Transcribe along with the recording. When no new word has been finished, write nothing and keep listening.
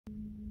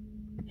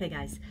Hey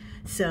guys,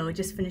 so I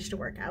just finished a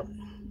workout.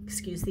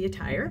 Excuse the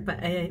attire,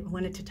 but I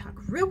wanted to talk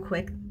real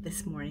quick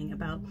this morning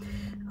about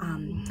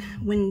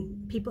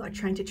when people are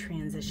trying to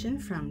transition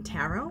from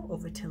tarot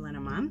over to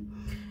Lenormand.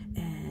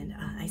 And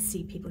I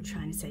see people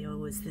trying to say,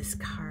 oh, is this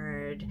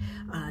card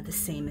the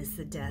same as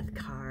the death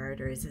card,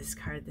 or is this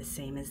card the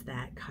same as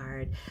that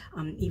card?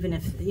 Even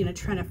if,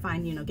 trying to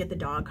find, get the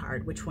dog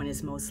card, which one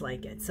is most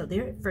like it. So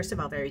they're, first of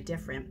all, very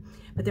different,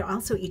 but they're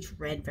also each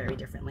read very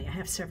differently. I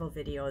have several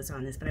videos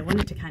on this, but I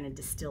wanted to kind of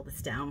distill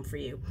this down for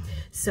you.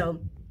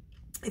 So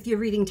if you're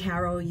reading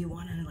tarot, you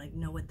want to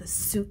know what the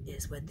suit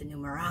is, what the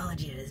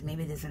numerology is.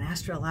 Maybe there's an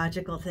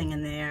astrological thing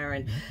in there,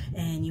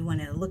 and you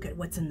want to look at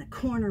what's in the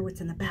corner,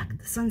 what's in the back.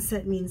 The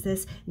sunset means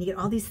this, and you get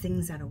all these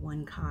things out of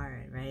one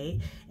card, right?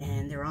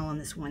 And they're all in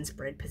this one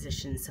spread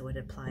position, so it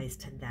applies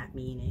to that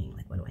meaning.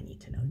 Like, what do I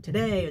need to know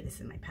today, or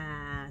this in my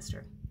past,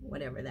 or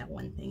whatever that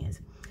one thing is.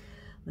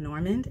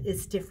 Lenormand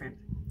is different.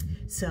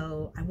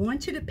 So I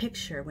want you to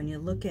picture, when you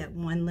look at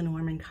one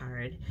Lenormand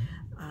card,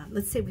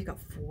 let's say we've got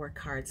 4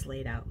 cards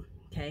laid out.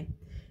 Okay,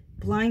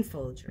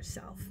 blindfold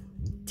yourself.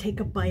 Take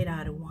a bite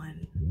out of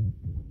one.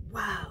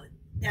 Wow,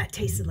 that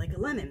tasted like a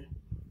lemon.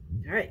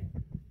 All right,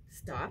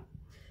 stop.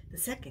 The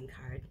second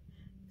card,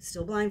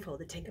 still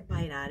blindfolded, take a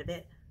bite out of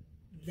it.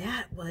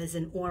 That was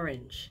an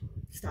orange.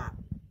 Stop.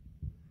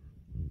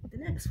 The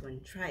next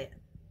one, try it.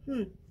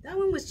 That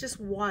one was just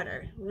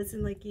water. It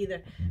wasn't like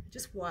either,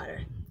 just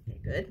water. Okay,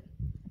 good.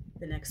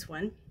 The next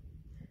one.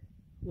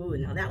 Ooh,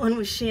 now that one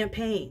was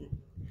champagne.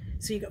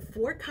 So you got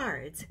 4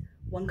 cards.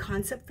 One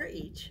concept for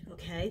each,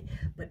 okay?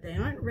 But they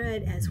aren't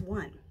read as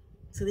one.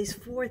 So these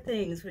 4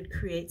 things would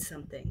create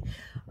something.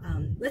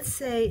 Let's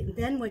say,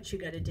 then what you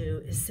got to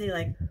do is say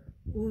like,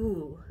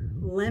 ooh,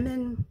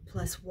 lemon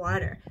plus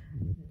water.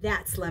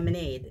 That's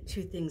lemonade. The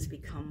 2 things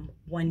become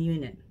one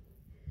unit.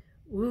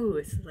 Ooh,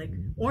 it's like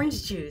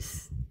orange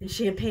juice and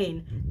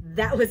champagne.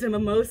 That was a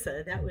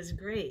mimosa. That was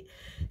great.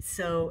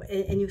 So,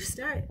 and you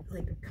start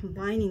like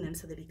combining them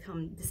so they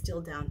become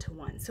distilled down to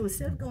one. So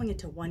instead of going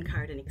into one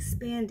card and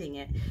expanding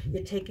it,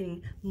 you're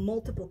taking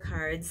multiple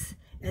cards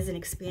as an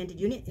expanded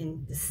unit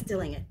and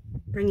distilling it,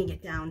 bringing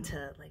it down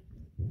to like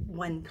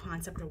one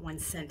concept or one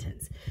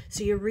sentence.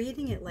 So you're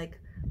reading it like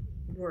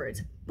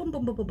words. Boom,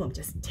 boom, boom, boom, boom.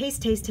 Just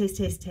taste, taste, taste,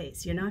 taste,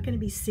 taste. You're not going to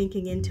be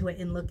sinking into it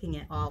and looking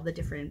at all the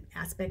different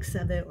aspects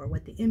of it or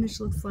what the image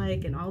looks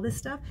like and all this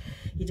stuff.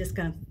 You're just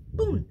going to,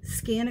 boom,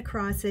 scan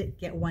across it,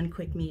 get one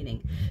quick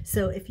meaning.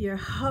 So if you're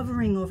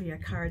hovering over your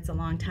cards a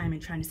long time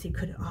and trying to see,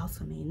 could it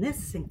also mean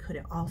this and could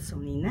it also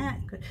mean that?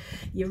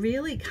 You're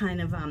really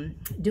kind of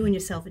doing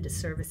yourself a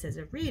disservice as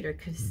a reader,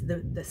 because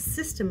the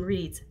system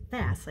reads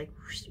fast, like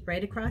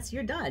right across,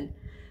 you're done.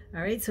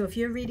 All right, so if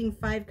you're reading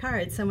 5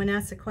 cards, someone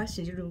asks a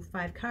question, you're doing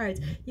 5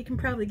 cards, you can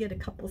probably get a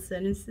couple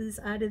sentences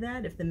out of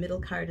that. If the middle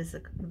card is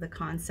the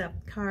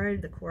concept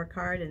card, the core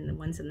card, and the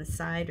ones on the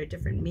side are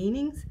different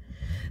meanings.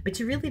 But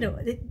you really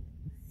don't,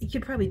 you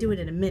could probably do it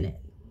in a minute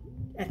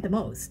at the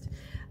most.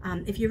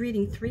 If you're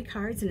reading 3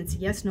 cards and it's a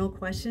yes/no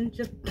question,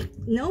 just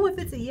know if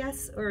it's a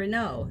yes or a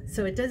no.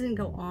 So it doesn't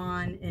go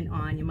on and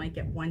on. You might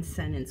get one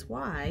sentence.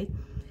 Why?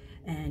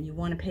 And you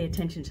want to pay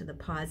attention to the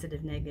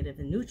positive, negative,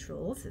 and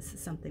neutrals. This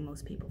is something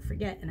most people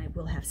forget, and I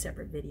will have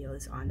separate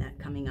videos on that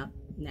coming up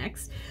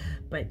next.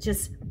 But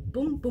just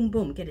boom, boom,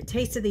 boom. Get a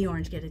taste of the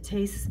orange, get a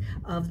taste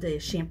of the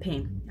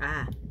champagne.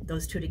 Ah,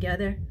 those 2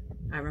 together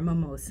are a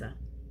mimosa.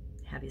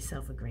 Have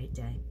yourself a great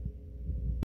day.